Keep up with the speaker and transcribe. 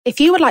If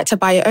you would like to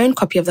buy your own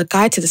copy of the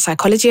Guide to the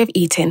Psychology of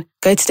Eating,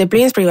 go to the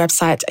Bloomsbury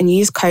website and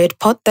use code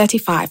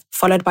POD35,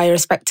 followed by your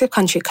respective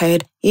country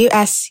code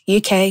US,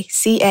 UK,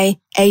 CA,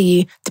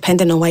 AU,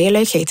 depending on where you're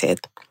located.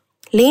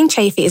 Leighann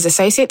Chaffee is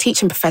Associate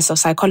Teaching Professor of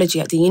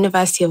Psychology at the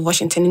University of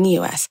Washington in the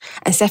US,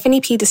 and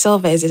Stephanie P. De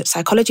Silva is a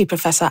Psychology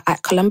Professor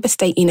at Columbus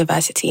State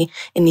University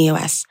in the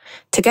US.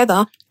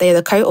 Together, they are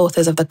the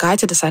co-authors of the Guide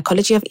to the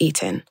Psychology of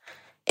Eating.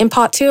 In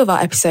part 2 of our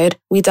episode,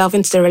 we delve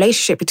into the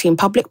relationship between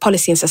public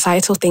policy and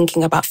societal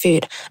thinking about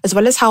food, as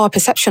well as how our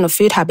perception of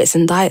food habits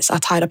and diets are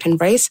tied up in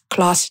race,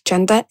 class,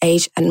 gender,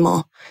 age, and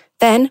more.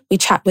 Then, we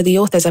chat with the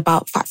authors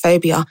about fat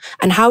phobia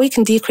and how we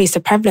can decrease the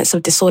prevalence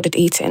of disordered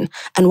eating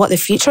and what the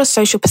future of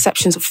social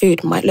perceptions of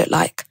food might look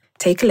like.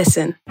 Take a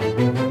listen.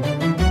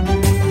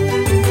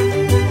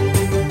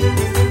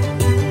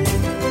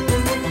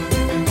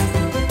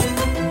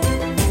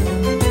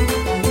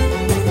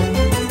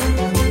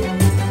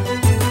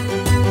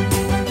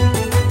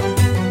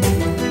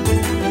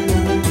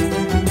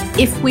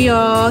 If we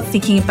are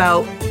thinking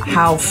about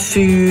how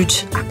food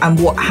and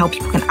how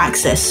people can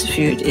access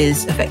food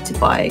is affected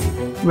by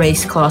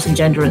race, class, and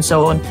gender, and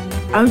so on,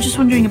 I was just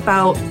wondering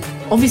about,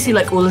 obviously,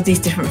 like all of these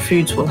different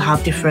foods will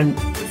have different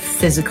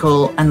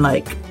physical and,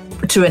 like,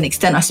 to an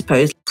extent, I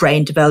suppose,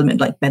 brain development,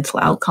 like mental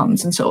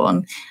outcomes and so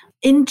on.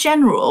 In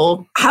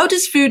general, how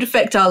does food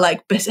affect our,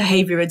 like,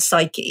 behavior and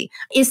psyche?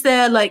 Is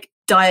there, like,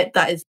 diet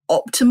that is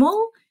optimal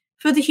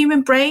for the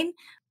human brain?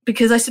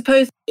 Because I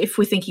suppose if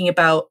we're thinking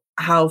about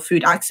how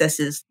food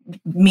accesses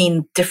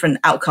mean different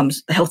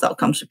outcomes, health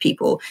outcomes for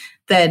people,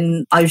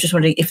 then I was just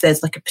wondering if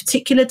there's like a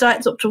particular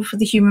diet that's optimal for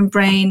the human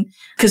brain,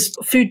 because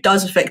food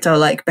does affect our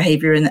like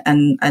behavior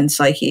and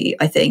psyche,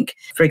 I think.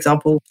 For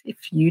example, if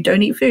you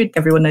don't eat food,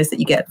 everyone knows that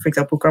you get, for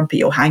example,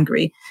 grumpy or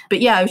hangry.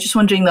 But yeah, I was just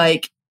wondering,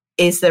 like,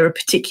 is there a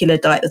particular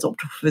diet that's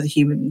optimal for the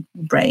human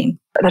brain?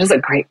 That is a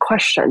great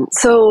question.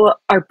 So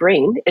our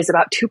brain is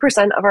about 2%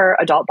 of our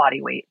adult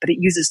body weight, but it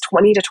uses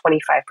 20 to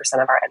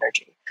 25% of our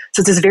energy.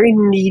 So it's this very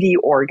needy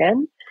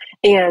organ.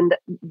 And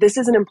this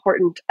is an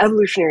important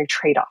evolutionary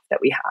trade-off that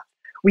we have.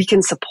 We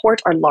can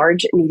support our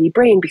large, needy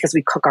brain because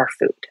we cook our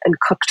food. And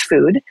cooked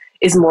food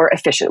is more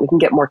efficient. We can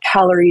get more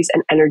calories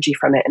and energy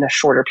from it in a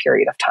shorter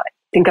period of time.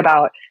 Think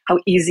about how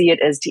easy it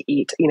is to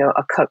eat,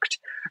 a cooked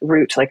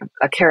root, like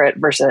a carrot,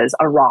 versus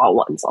a raw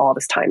one, so all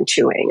this time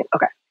chewing.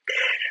 Okay.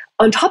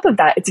 On top of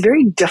that, it's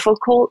very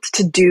difficult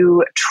to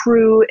do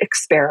true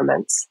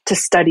experiments to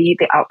study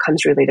the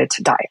outcomes related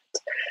to diet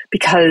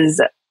because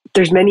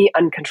there's many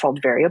uncontrolled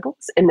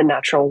variables in the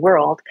natural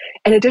world.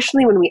 And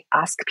additionally, when we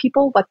ask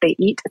people what they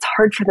eat, it's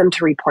hard for them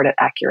to report it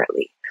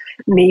accurately.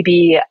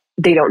 Maybe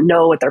they don't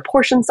know what their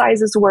portion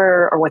sizes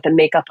were or what the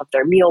makeup of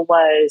their meal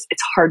was.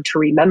 It's hard to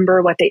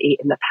remember what they ate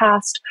in the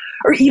past.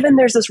 Or even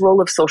there's this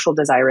role of social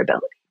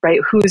desirability, right?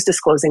 Who's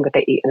disclosing that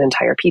they ate an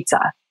entire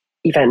pizza,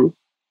 even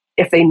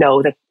if they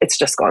know that it's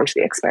just going to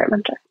the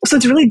experimenter. So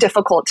it's really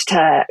difficult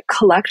to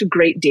collect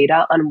great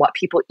data on what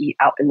people eat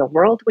out in the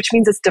world, which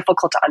means it's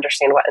difficult to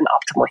understand what an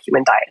optimal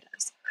human diet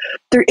is.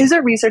 There is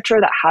a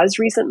researcher that has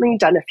recently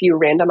done a few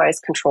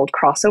randomized controlled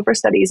crossover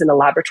studies in a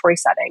laboratory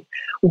setting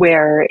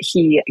where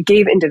he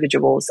gave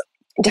individuals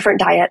different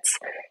diets.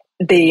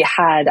 They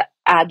had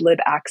ad lib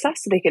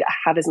access, so they could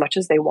have as much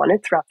as they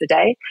wanted throughout the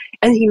day.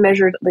 And he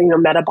measured,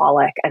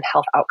 metabolic and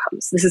health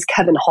outcomes. This is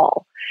Kevin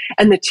Hall.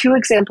 And the two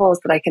examples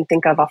that I can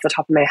think of off the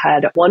top of my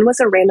head, one was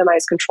a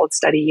randomized controlled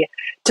study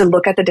to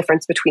look at the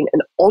difference between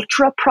an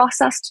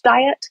ultra-processed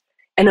diet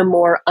and a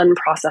more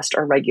unprocessed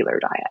or regular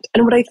diet.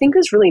 And what I think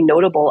is really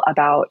notable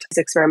about his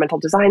experimental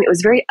design, it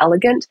was very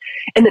elegant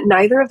in that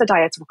neither of the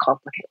diets were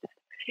complicated.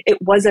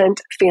 It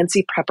wasn't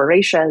fancy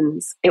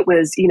preparations. It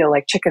was,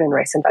 like chicken and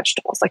rice and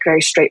vegetables, like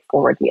very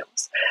straightforward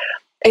meals.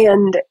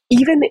 And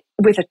even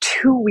with a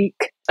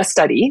 2-week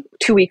study,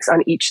 2 weeks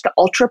on each, the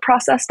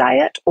ultra-processed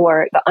diet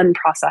or the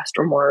unprocessed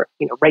or more,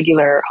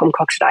 regular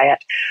home-cooked diet,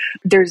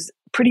 there's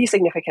pretty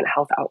significant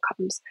health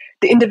outcomes.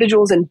 The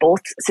individuals in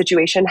both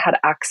situations had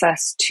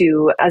access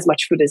to as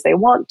much food as they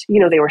want.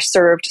 They were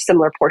served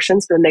similar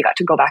portions, but then they got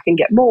to go back and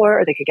get more,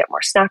 or they could get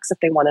more snacks if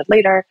they wanted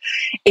later.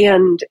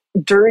 And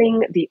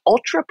during the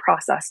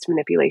ultra-processed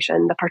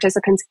manipulation, the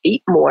participants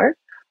ate more,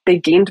 they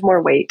gained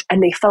more weight,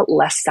 and they felt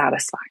less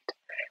satisfied.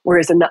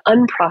 Whereas in the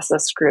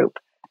unprocessed group,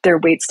 their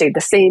weight stayed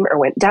the same or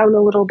went down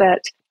a little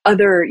bit.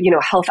 Other,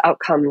 health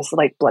outcomes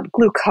like blood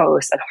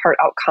glucose and heart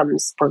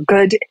outcomes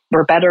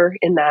were better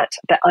in the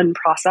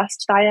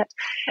unprocessed diet.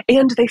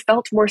 And they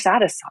felt more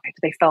satisfied.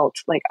 They felt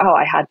like, oh,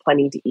 I had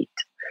plenty to eat.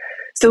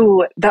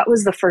 So that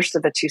was the first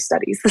of the two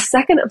studies. The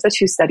second of the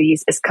two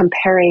studies is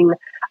comparing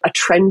a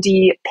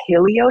trendy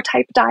paleo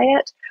type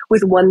diet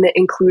with one that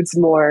includes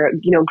more,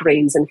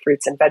 grains and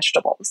fruits and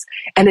vegetables.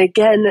 And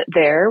again,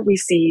 there we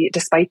see,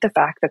 despite the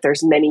fact that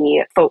there's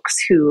many folks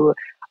who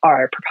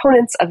are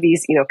proponents of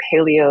these,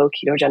 paleo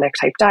ketogenic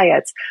type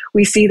diets,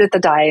 we see that the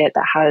diet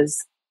that has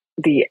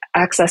the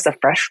access of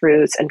fresh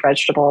fruits and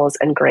vegetables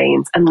and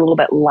grains and a little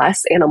bit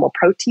less animal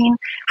protein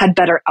had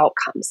better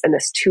outcomes in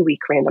this 2-week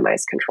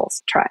randomized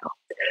controls trial.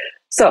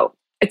 So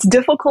It's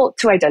difficult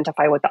to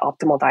identify what the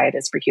optimal diet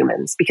is for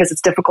humans because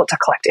it's difficult to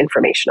collect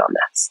information on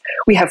this.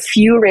 We have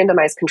few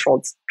randomized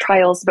controlled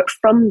trials, but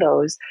from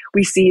those,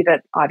 we see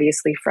that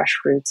obviously fresh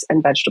fruits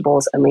and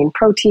vegetables and lean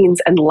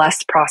proteins and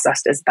less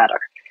processed is better.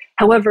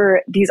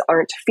 However, these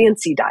aren't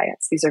fancy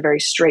diets. These are very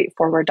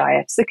straightforward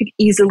diets that could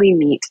easily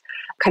meet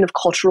kind of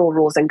cultural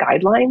rules and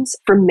guidelines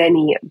for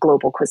many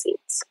global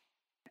cuisines.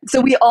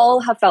 So we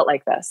all have felt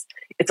like this.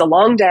 It's a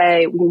long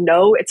day. We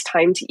know it's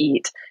time to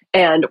eat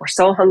and we're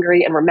so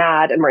hungry and we're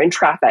mad and we're in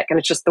traffic and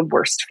it's just the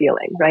worst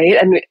feeling,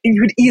 right? And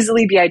you would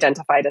easily be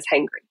identified as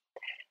hangry.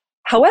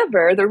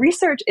 However, the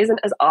research isn't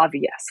as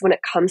obvious when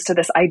it comes to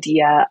this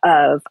idea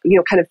of,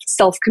 kind of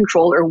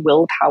self-control or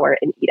willpower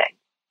in eating.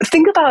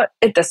 Think about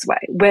it this way.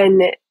 When,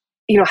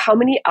 how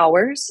many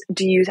hours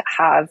do you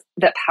have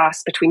that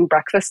pass between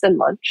breakfast and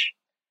lunch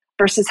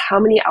versus how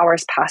many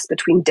hours pass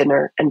between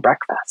dinner and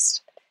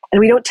breakfast? And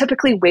we don't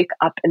typically wake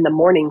up in the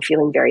morning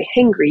feeling very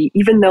hangry,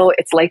 even though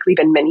it's likely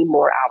been many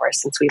more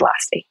hours since we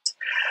last ate.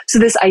 So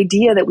this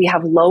idea that we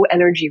have low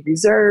energy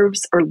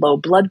reserves or low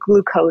blood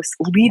glucose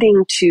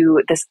leading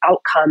to this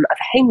outcome of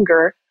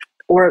hunger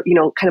or,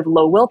 kind of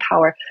low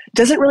willpower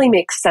doesn't really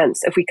make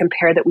sense if we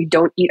compare that we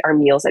don't eat our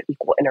meals at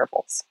equal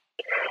intervals.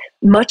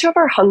 Much of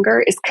our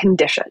hunger is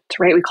conditioned,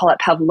 right? We call it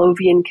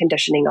Pavlovian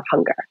conditioning of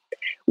hunger.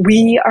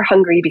 We are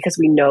hungry because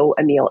we know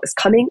a meal is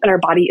coming and our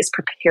body is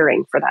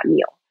preparing for that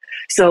meal.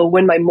 So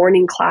when my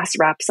morning class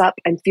wraps up,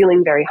 I'm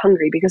feeling very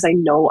hungry because I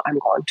know I'm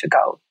going to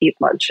go eat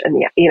lunch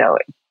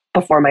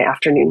before my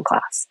afternoon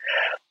class,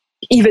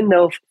 even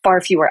though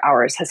far fewer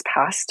hours has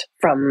passed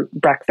from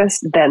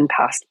breakfast than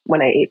passed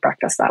when I ate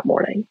breakfast that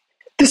morning.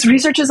 This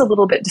research is a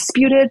little bit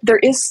disputed. There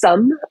is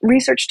some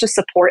research to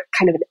support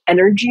kind of an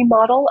energy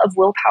model of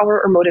willpower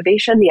or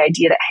motivation, the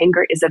idea that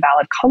hunger is a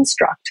valid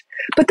construct.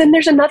 But then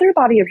there's another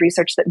body of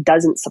research that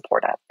doesn't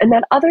support it. And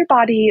that other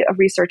body of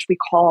research we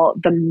call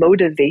the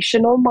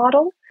motivational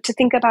model to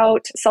think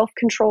about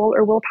self-control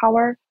or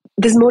willpower.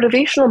 This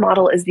motivational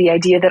model is the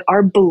idea that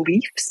our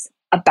beliefs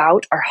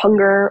about our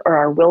hunger or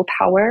our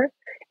willpower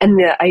and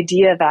the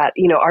idea that,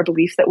 our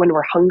belief that when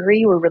we're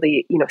hungry, we're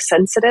really,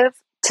 sensitive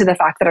to the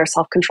fact that our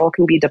self-control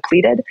can be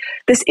depleted,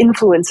 this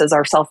influences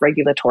our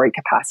self-regulatory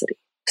capacity.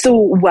 So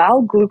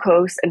while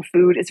glucose and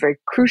food is very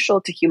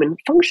crucial to human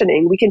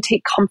functioning, we can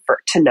take comfort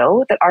to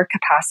know that our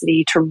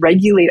capacity to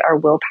regulate our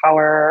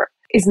willpower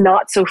is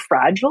not so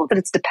fragile that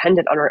it's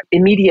dependent on our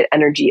immediate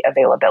energy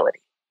availability.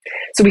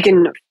 So we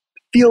can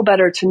feel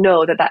better to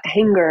know that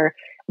hunger,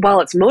 while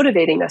it's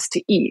motivating us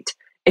to eat,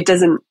 it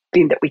doesn't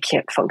mean that we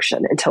can't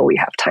function until we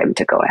have time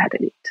to go ahead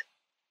and eat.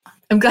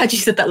 I'm glad you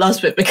said that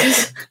last bit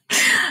because,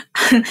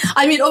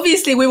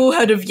 obviously we've all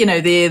heard of,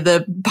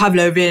 the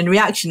Pavlovian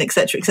reaction, et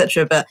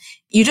cetera, but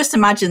you just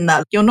imagine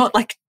that you're not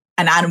like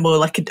an animal,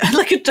 like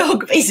a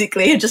dog,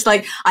 basically. You're just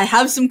like, I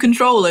have some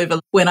control over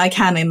when I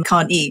can and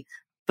can't eat.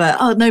 But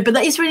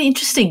that is really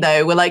interesting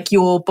though, where like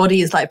your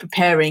body is like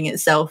preparing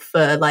itself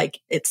for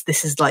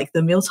this is like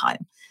the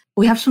mealtime.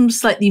 We have some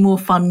slightly more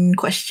fun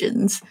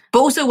questions, but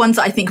also ones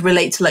that I think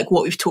relate to like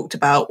what we've talked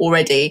about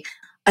already.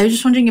 I was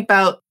just wondering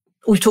about,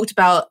 we've talked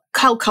about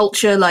how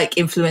culture like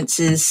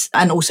influences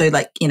and also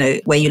like,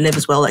 where you live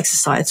as well, like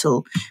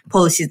societal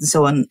policies and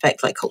so on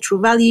affect like cultural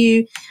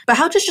value. But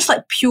how does just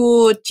like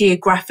pure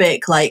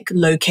geographic like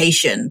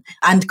location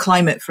and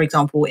climate, for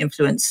example,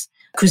 influence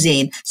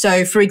cuisine?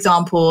 So for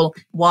example,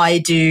 why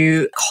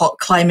do hot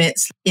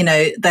climates,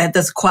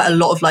 there's quite a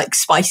lot of like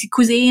spicy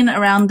cuisine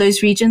around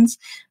those regions.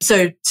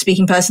 So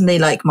speaking personally,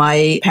 like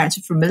my parents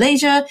are from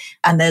Malaysia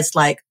and there's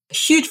like a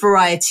huge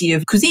variety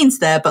of cuisines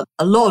there, but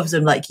a lot of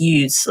them like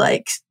use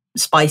like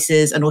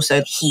spices and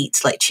also heat,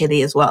 like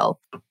chili as well.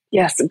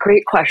 Yes,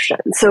 great question.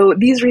 So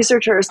these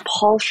researchers,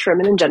 Paul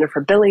Sherman and Jennifer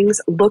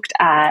Billings,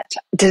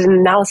 did an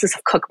analysis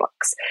of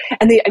cookbooks.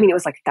 And it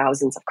was like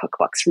thousands of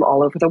cookbooks from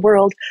all over the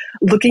world,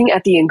 looking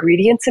at the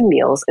ingredients in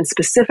meals and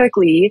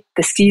specifically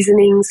the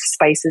seasonings,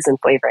 spices, and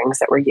flavorings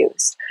that were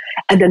used.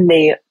 And then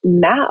they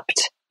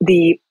mapped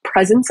the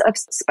presence of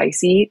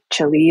spicy,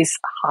 chilies,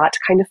 hot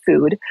kind of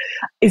food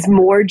is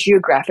more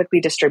geographically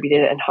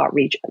distributed in hot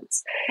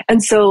regions.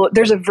 And so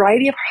there's a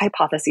variety of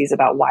hypotheses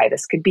about why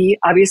this could be.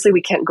 Obviously,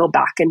 we can't go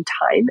back in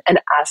time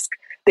and ask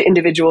the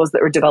individuals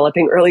that were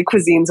developing early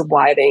cuisines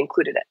why they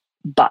included it.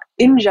 But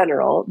in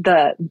general,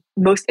 the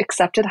most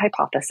accepted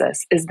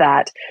hypothesis is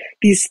that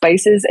these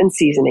spices and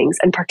seasonings,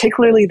 and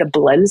particularly the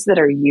blends that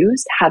are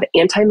used, have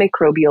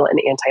antimicrobial and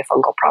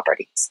antifungal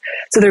properties.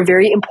 So they're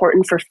very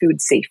important for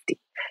food safety.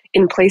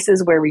 In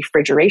places where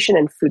refrigeration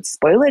and food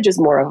spoilage is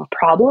more of a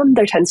problem,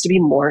 there tends to be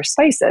more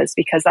spices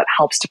because that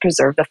helps to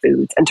preserve the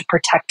foods and to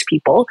protect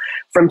people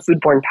from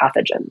foodborne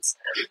pathogens.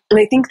 And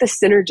I think the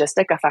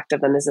synergistic effect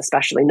of them is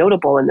especially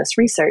notable in this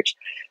research.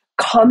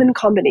 Common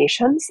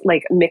combinations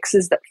like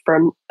mixes that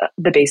form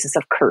the basis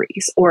of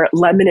curries or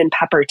lemon and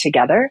pepper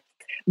together,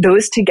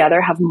 those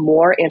together have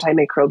more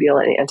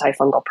antimicrobial and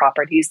antifungal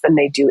properties than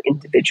they do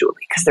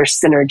individually because they're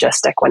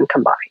synergistic when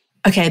combined.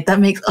 Okay, that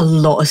makes a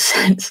lot of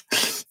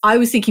sense. I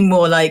was thinking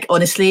more like,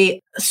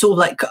 honestly, sort of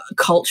like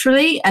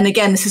culturally. And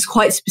again, this is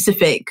quite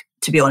specific,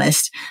 to be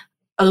honest.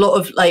 a lot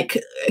of like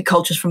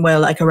cultures from where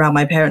like around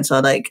my parents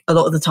are, like a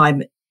lot of the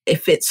time,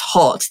 if it's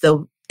hot,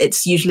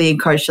 it's usually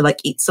encouraged to like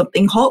eat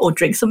something hot or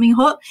drink something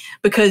hot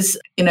because,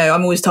 you know,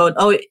 I'm always told,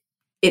 oh,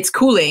 it's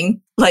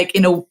cooling, like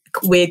in a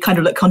weird kind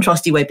of like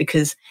contrasty way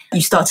because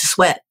you start to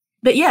sweat.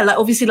 But yeah, like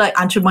obviously like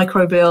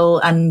antimicrobial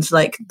and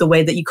like the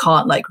way that you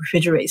can't like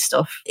refrigerate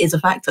stuff is a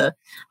factor.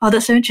 Oh,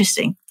 that's so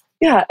interesting.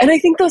 Yeah. And I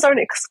think those aren't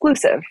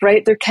exclusive,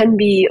 right? There can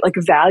be like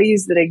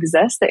values that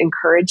exist that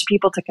encourage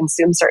people to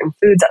consume certain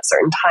foods at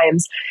certain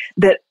times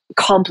that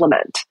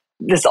complement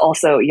this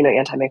also, you know,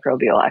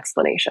 antimicrobial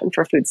explanation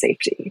for food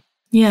safety.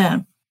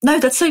 Yeah. No,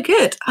 that's so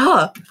good.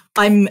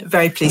 I'm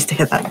very pleased to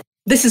hear that.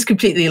 This is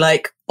completely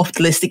like off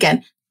the list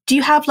again. Do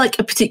you have like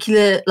a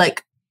particular,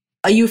 like,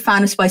 are you a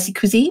fan of spicy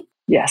cuisine?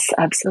 Yes,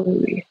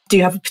 absolutely. Do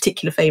you have a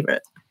particular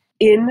favorite?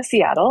 In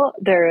Seattle,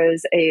 there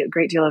is a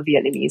great deal of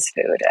Vietnamese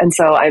food. And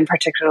so I'm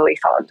particularly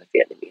fond of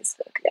Vietnamese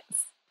food, yes.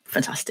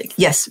 Fantastic.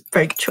 Yes,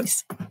 very good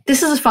choice.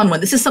 This is a fun one.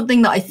 This is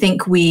something that I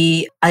think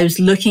I was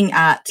looking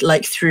at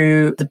like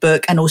through the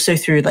book and also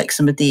through like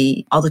some of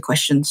the other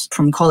questions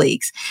from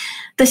colleagues.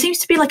 There seems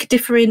to be like a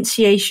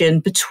differentiation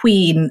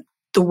between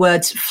the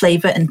words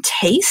flavor and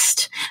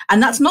taste.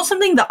 And that's not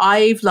something that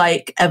I've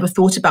like ever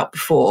thought about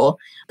before.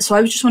 So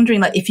I was just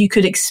wondering like if you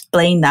could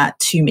explain that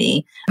to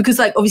me, because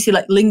like obviously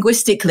like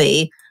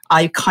linguistically,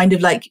 I kind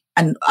of like,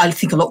 and I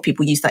think a lot of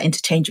people use that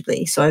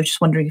interchangeably. So I was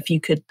just wondering if you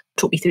could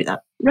talk me through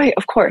that. Right,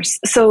 of course.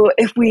 So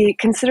if we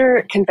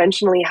consider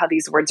conventionally how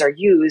these words are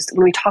used,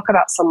 when we talk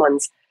about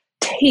someone's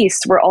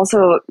taste, we're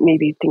also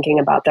maybe thinking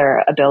about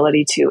their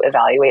ability to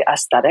evaluate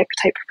aesthetic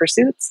type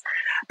pursuits.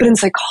 But in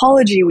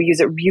psychology, we use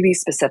it really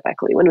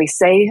specifically. When we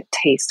say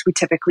taste, we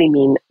typically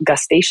mean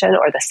gustation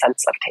or the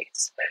sense of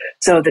taste.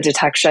 So the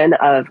detection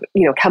of,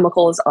 you know,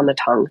 chemicals on the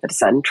tongue that is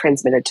then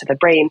transmitted to the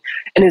brain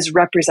and is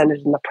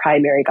represented in the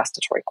primary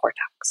gustatory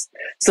cortex.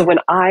 So when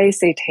I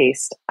say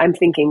taste, I'm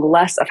thinking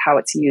less of how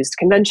it's used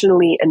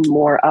conventionally and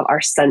more of our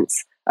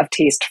sense of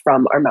taste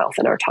from our mouth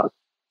and our tongue.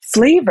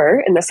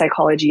 Flavor in the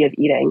psychology of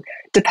eating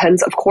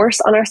depends, of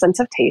course, on our sense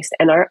of taste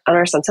and on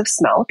our sense of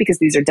smell, because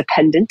these are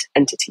dependent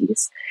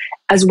entities,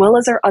 as well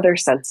as our other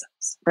senses,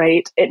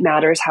 right? It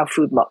matters how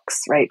food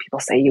looks, right? People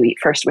say you eat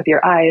first with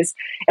your eyes.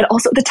 And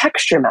also the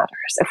texture matters.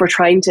 If we're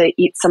trying to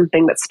eat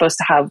something that's supposed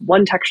to have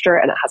one texture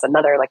and it has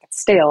another, like it's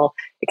stale,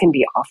 it can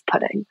be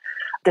off-putting.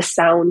 The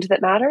sound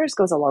that matters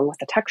goes along with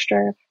the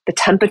texture. The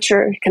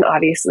temperature can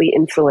obviously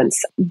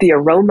influence the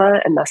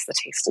aroma and thus the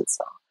taste and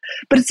smell.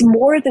 But it's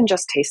more than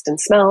just taste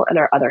and smell and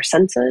our other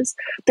senses.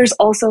 There's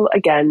also,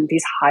 again,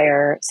 these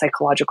higher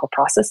psychological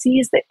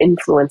processes that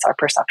influence our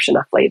perception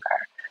of flavor.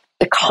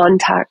 The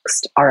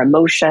context, our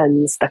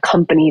emotions, the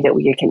company that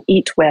we can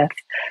eat with,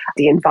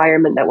 the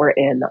environment that we're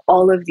in,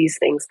 all of these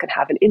things can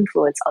have an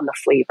influence on the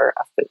flavor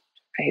of food.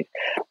 Right?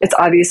 It's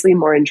obviously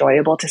more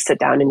enjoyable to sit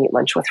down and eat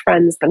lunch with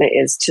friends than it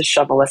is to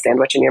shovel a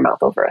sandwich in your mouth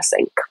over a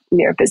sink when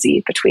you're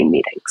busy between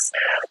meetings.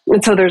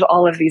 And so there's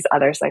all of these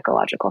other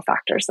psychological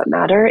factors that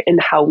matter in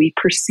how we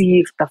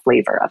perceive the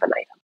flavor of an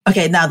item.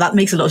 Okay, now that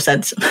makes a lot of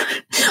sense.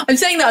 I'm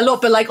saying that a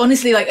lot, but like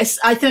honestly, like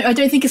I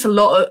don't think it's a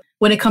lot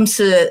when it comes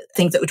to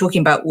things that we're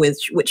talking about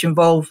which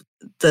involve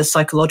the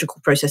psychological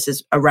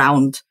processes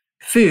around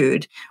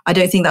food. I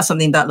don't think that's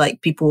something that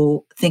like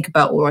people think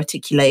about or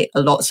articulate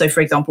a lot. So for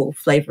example,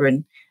 flavor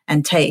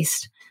and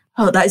taste.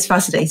 Oh, that is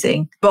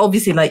fascinating. But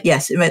obviously like,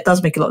 yes, it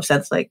does make a lot of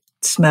sense, like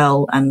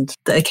smell and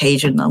the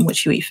occasion on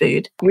which you eat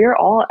food. We're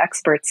all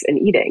experts in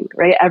eating,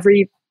 right?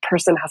 Every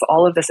person has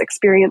all of this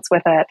experience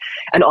with it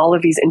and all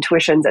of these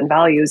intuitions and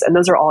values. And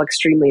those are all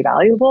extremely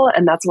valuable.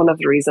 And that's one of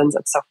the reasons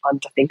it's so fun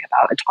to think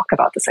about and talk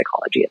about the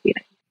psychology of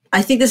eating.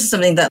 I think this is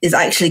something that is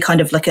actually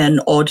kind of like an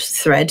odd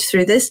thread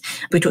through this.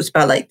 We talked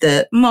about like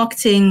the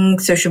marketing,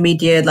 social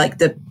media, like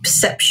the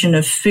perception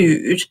of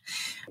food.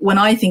 When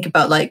I think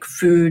about like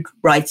food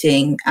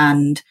writing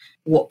and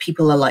what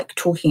people are like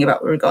talking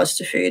about with regards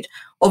to food,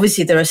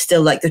 obviously there are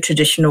still like the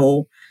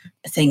traditional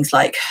things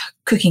like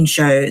cooking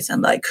shows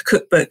and like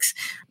cookbooks.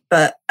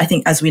 But I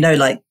think, as we know,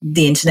 like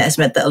the internet has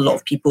meant that a lot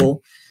of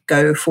people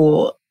go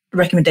for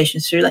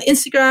recommendations through like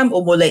Instagram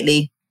or more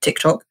lately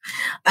TikTok.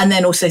 And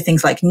then also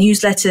things like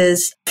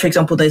newsletters. For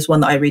example, there's one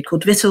that I read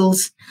called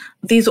Vittles.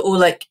 These are all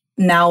like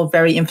now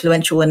very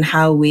influential in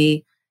how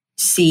we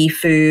see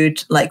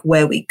food, like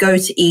where we go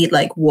to eat,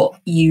 like what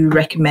you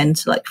recommend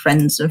to like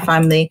friends and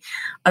family.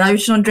 And I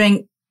was just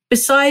wondering,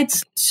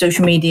 besides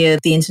social media,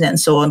 the internet and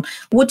so on,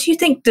 what do you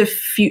think the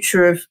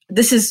future of,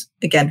 this is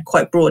again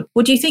quite broad,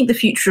 what do you think the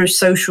future of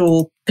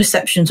social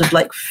perceptions of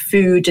like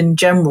food in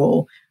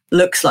general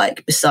looks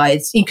like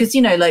besides, because,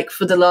 you know, like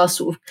for the last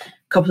sort of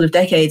couple of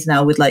decades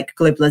now with like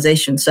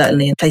globalization,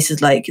 certainly in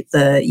places like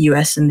the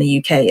US and the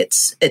UK,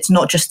 it's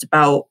not just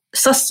about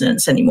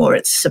sustenance anymore.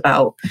 It's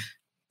about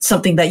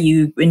something that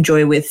you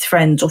enjoy with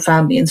friends or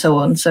family and so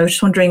on. So I was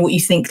just wondering what you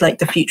think like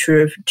the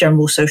future of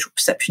general social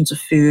perceptions of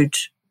food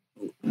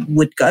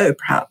would go,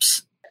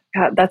 perhaps.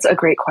 God, that's a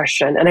great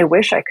question. And I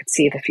wish I could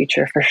see the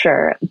future for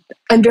sure.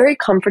 I'm very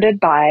comforted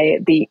by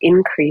the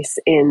increase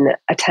in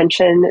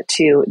attention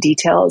to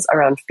details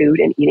around food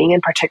and eating,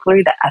 and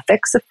particularly the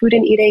ethics of food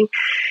and eating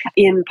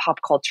in pop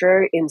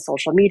culture, in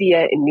social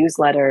media, in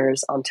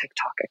newsletters, on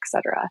TikTok,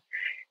 etc.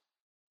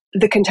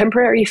 The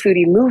contemporary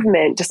foodie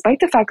movement, despite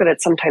the fact that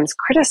it's sometimes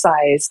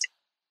criticized,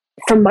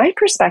 from my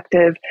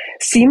perspective,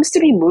 seems to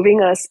be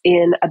moving us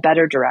in a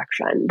better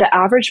direction. The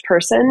average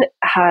person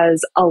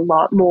has a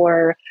lot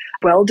more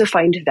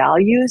well-defined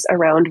values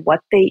around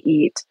what they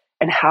eat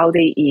and how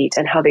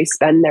they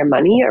spend their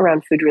money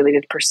around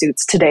food-related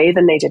pursuits today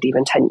than they did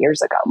even 10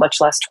 years ago, much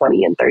less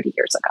 20 and 30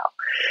 years ago.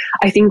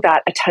 I think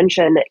that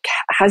attention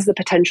has the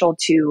potential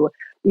to,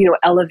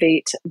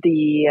 elevate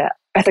the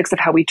ethics of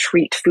how we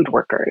treat food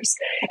workers.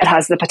 It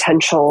has the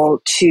potential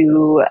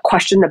to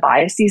question the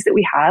biases that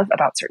we have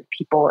about certain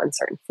people and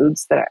certain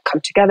foods that come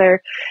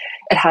together.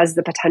 It has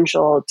the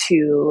potential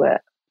to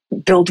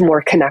build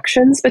more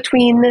connections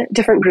between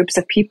different groups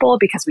of people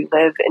because we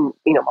live in,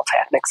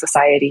 multi-ethnic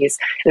societies,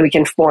 and we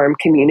can form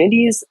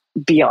communities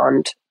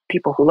beyond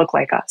people who look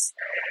like us.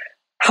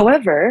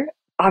 However,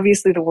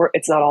 obviously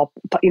it's not all,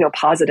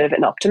 positive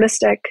and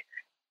optimistic.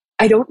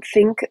 I don't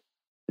think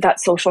that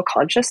social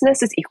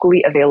consciousness is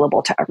equally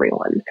available to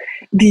everyone.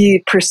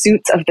 The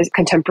pursuits of the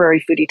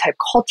contemporary foodie type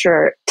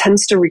culture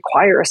tends to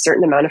require a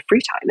certain amount of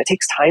free time. It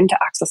takes time to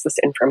access this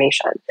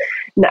information.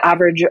 And the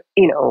average,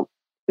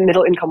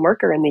 middle income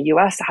worker in the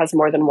US has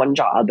more than one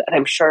job. And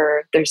I'm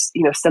sure there's,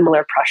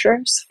 similar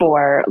pressures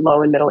for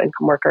low and middle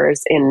income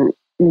workers in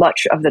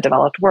much of the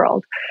developed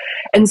world.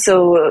 And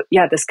so,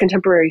 this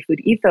contemporary food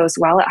ethos,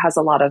 while it has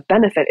a lot of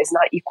benefit, is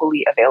not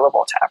equally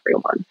available to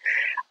everyone.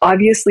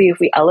 Obviously, if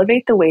we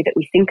elevate the way that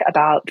we think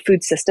about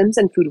food systems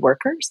and food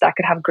workers, that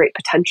could have great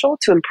potential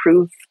to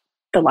improve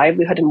the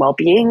livelihood and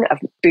well-being of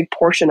a big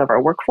portion of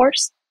our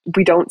workforce.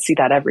 We don't see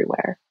that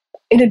everywhere.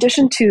 In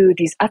addition to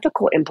these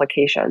ethical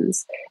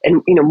implications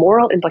and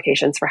moral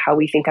implications for how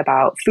we think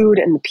about food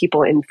and the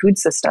people in food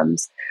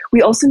systems,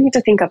 we also need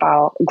to think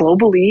about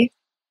globally,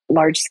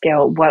 large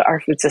scale, what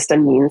our food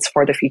system means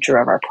for the future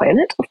of our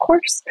planet, of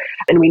course.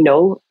 And we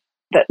know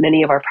that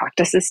many of our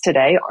practices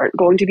today aren't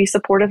going to be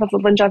supportive of the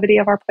longevity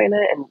of our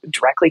planet and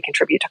directly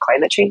contribute to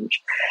climate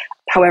change.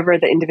 However,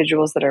 the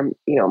individuals that are,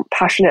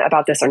 passionate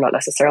about this are not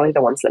necessarily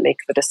the ones that make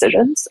the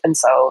decisions. And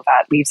so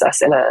that leaves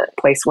us in a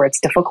place where it's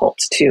difficult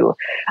to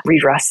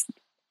redress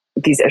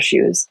these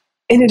issues.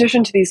 In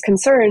addition to these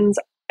concerns,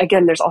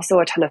 again, there's also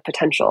a ton of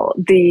potential.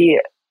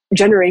 The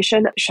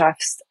generation of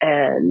chefs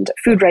and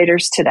food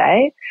writers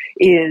today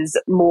is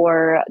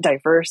more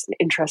diverse and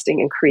interesting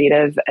and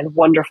creative and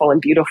wonderful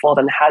and beautiful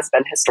than has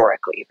been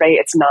historically, right?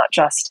 It's not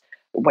just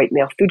a white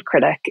male food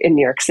critic in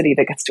New York City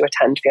that gets to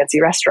attend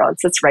fancy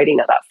restaurants. It's writing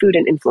about food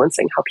and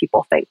influencing how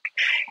people think.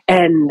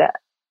 And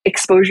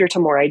exposure to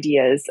more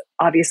ideas,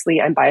 obviously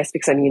I'm biased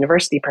because I'm a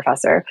university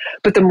professor,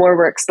 but the more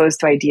we're exposed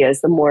to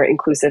ideas, the more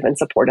inclusive and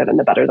supportive and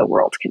the better the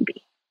world can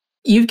be.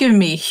 You've given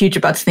me a huge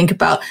amount to think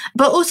about,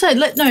 but also,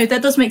 no,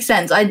 that does make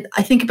sense. I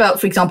think about,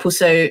 for example,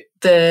 so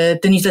the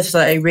newsletters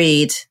that I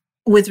read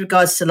with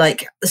regards to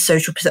like the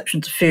social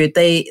perceptions of food,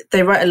 they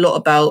write a lot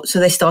about, so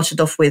they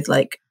started off with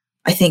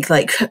I think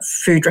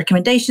food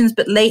recommendations,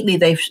 but lately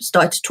they've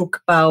started to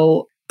talk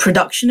about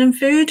production in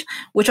food,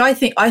 which I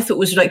thought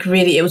was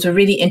it was a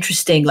really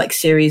interesting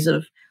series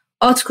of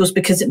articles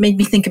because it made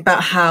me think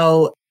about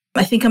how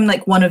I think I'm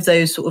one of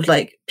those sort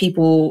of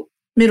people,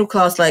 middle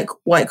class,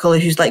 white collar,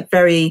 who's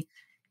very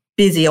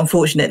busy,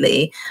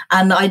 unfortunately.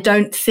 And I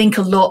don't think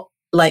a lot,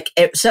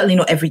 certainly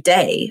not every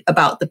day,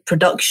 about the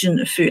production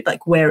of food,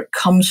 where it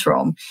comes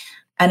from.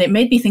 And it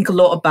made me think a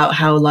lot about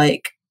how,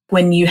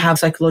 when you have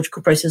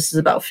psychological processes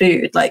about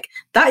food,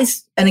 that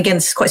is, and again,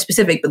 this is quite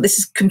specific, but this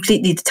is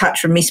completely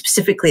detached from me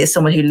specifically as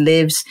someone who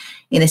lives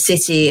in a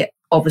city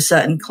of a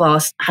certain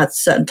class, has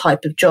a certain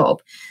type of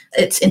job.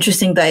 It's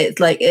interesting that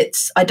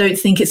I don't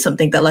think it's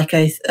something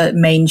that a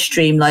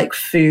mainstream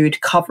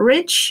food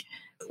coverage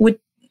would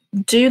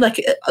do.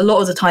 A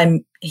lot of the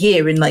time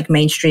here in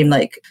mainstream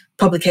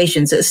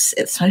publications,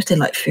 it's mostly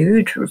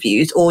food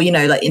reviews or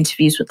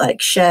interviews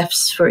with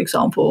chefs, for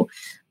example.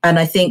 And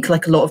I think a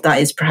lot of that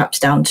is perhaps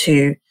down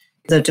to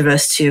the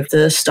diversity of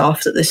the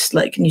staff that this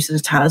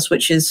newsletter has,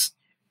 which is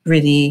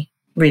really,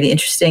 really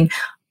interesting.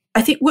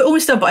 I think we're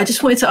almost done, but I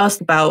just wanted to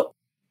ask about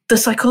the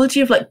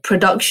psychology of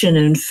production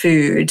and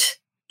food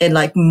in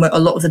a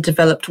lot of the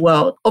developed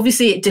world.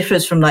 Obviously, it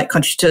differs from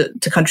country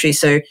to country.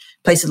 So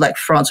places like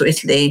France or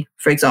Italy,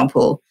 for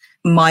example,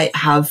 might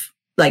have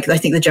I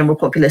think the general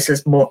populace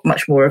has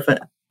much more of a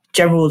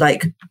general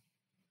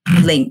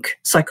link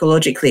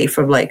psychologically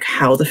from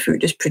how the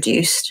food is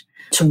produced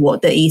to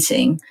what they're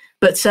eating.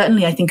 But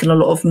certainly, I think in a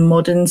lot of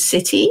modern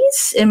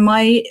cities, in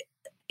my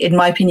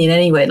opinion,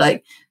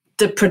 anyway,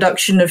 the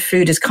production of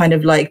food is kind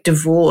of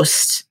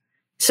divorced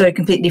so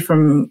completely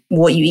from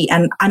what you eat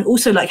and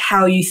also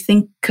how you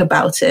think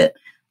about it.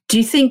 Do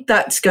you think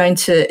that's going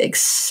to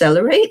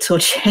accelerate or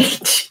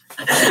change?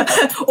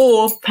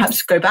 Or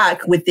perhaps go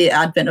back with the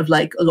advent of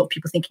a lot of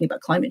people thinking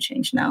about climate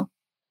change now?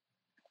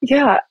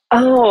 Yeah.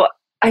 Oh,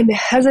 I'm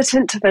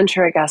hesitant to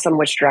venture a guess on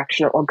which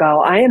direction it will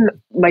go.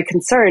 My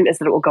concern is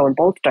that it will go in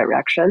both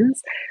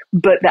directions,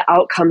 but the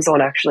outcomes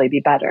won't actually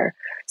be better.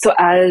 So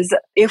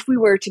if we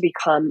were to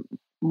become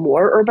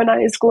more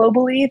urbanized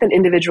globally, then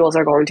individuals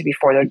are going to be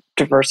further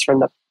diverse from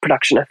the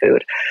production of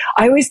food.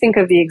 I always think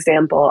of the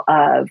example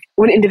of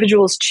when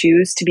individuals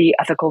choose to be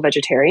ethical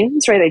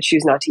vegetarians, right? They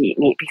choose not to eat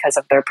meat because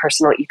of their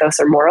personal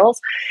ethos or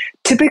morals.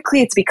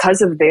 Typically, it's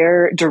because of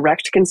their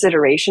direct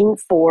consideration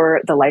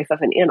for the life of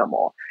an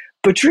animal.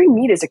 Butchering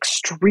meat is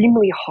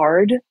extremely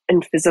hard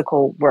and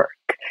physical work.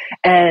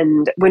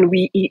 And when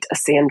we eat a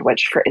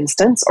sandwich, for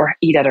instance, or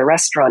eat at a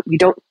restaurant, we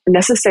don't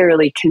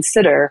necessarily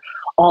consider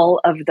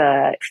all of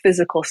the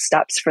physical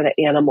steps for the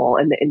animal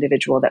and the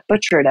individual that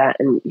butchered it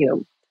and,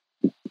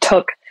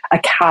 took a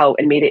cow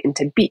and made it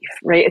into beef,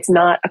 right? It's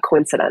not a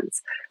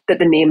coincidence that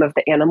the name of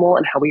the animal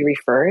and how we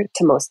refer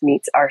to most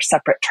meats are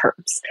separate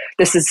terms.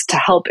 This is to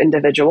help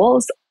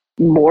individuals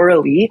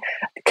morally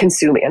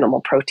consume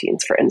animal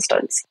proteins, for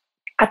instance.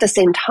 At the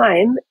same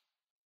time,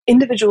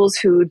 individuals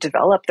who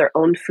develop their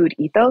own food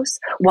ethos,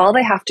 while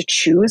they have to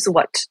choose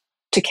what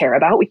to care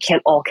about, we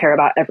can't all care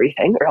about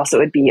everything, or else it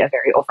would be a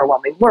very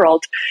overwhelming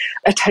world.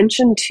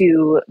 Attention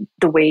to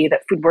the way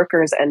that food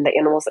workers and the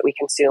animals that we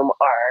consume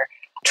are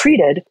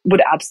treated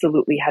would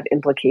absolutely have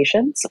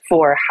implications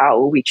for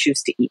how we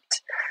choose to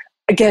eat.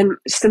 Again,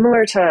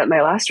 similar to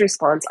my last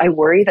response, I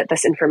worry that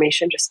this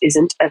information just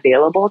isn't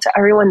available to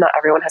everyone. Not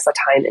everyone has the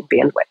time and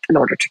bandwidth in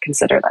order to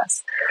consider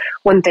this.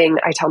 One thing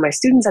I tell my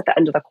students at the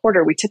end of the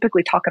quarter, we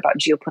typically talk about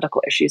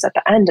geopolitical issues at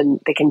the end, and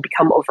they can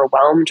become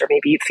overwhelmed or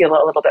maybe feel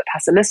a little bit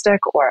pessimistic.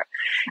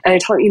 And I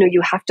tell them,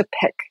 you have to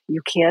pick.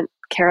 You can't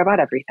care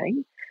about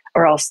everything,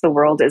 or else the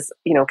world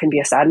can be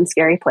a sad and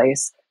scary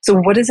place. So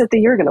what is it that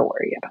you're going to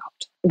worry about?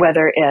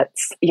 Whether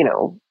it's,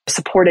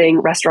 supporting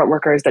restaurant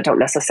workers that don't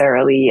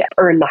necessarily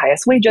earn the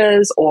highest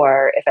wages,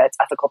 or if it's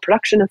ethical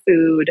production of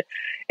food,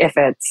 if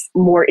it's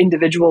more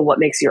individual, what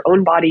makes your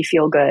own body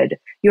feel good,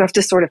 you have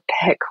to sort of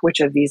pick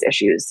which of these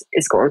issues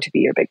is going to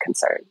be your big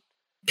concern.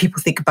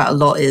 People think about a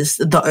lot is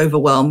the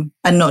overwhelm,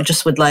 and not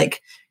just with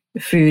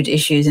food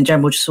issues in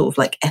general, just sort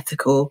of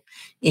ethical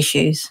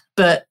issues.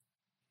 But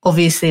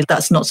obviously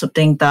that's not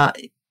something that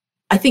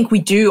I think we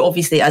do,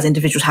 obviously, as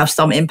individuals have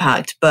some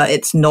impact, but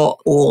it's not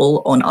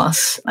all on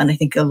us. And I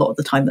think a lot of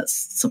the time that's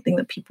something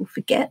that people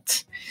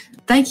forget.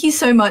 Thank you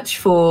so much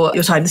for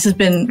your time. This has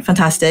been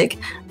fantastic.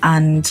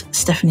 And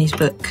Stephanie's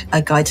book,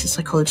 A Guide to the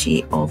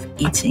Psychology of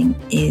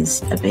Eating,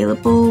 is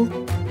available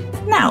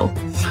now.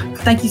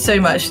 Thank you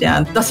so much,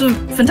 Leighann. That's a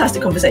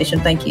fantastic conversation.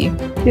 Thank you.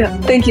 Yeah,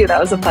 thank you.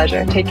 That was a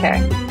pleasure. Take care.